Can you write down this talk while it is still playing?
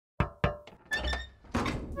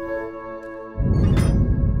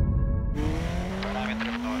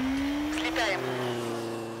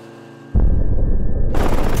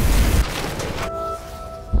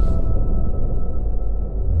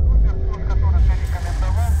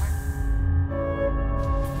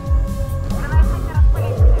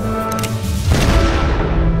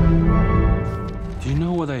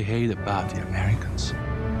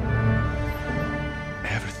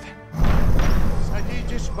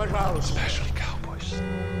Especially cowboys.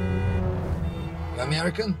 You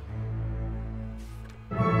American?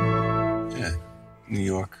 Yeah, New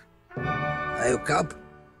York. Are you a cop?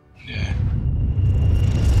 Yeah.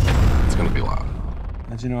 It's gonna be loud.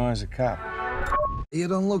 How'd you know I was a cop? You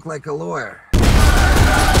don't look like a lawyer.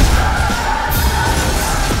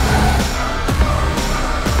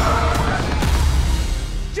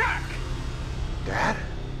 Jack! Dad?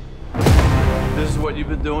 This is what you've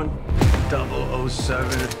been doing?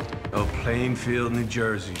 007 of Plainfield, New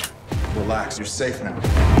Jersey. Relax, you're safe now.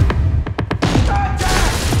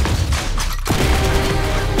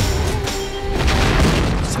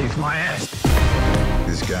 Save my ass.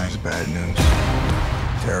 This guy's bad news.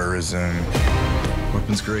 Terrorism,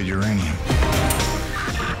 weapons-grade uranium,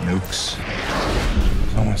 nukes.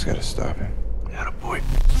 Someone's got to stop him. Attaboy.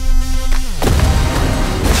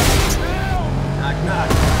 Knock, knock.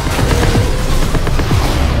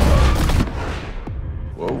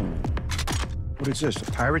 Whoa. What is this,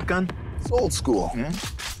 a pirate gun? It's old school.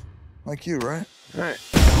 Like you, right? Right.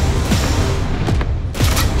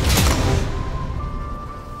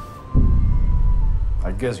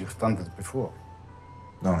 I guess you've done this before.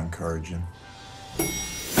 Don't encourage him. Me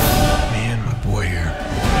and my boy here,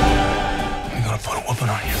 we gonna put a whooping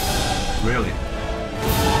on you. Really?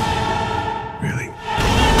 Really?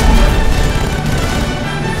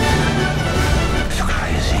 You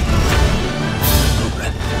crazy?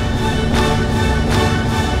 Stupid.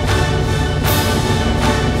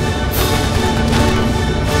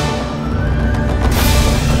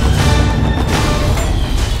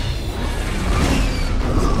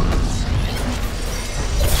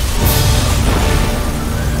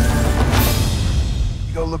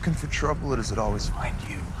 You go looking for trouble, or does it always find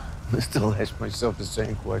you? I still ask myself the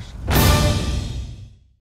same question.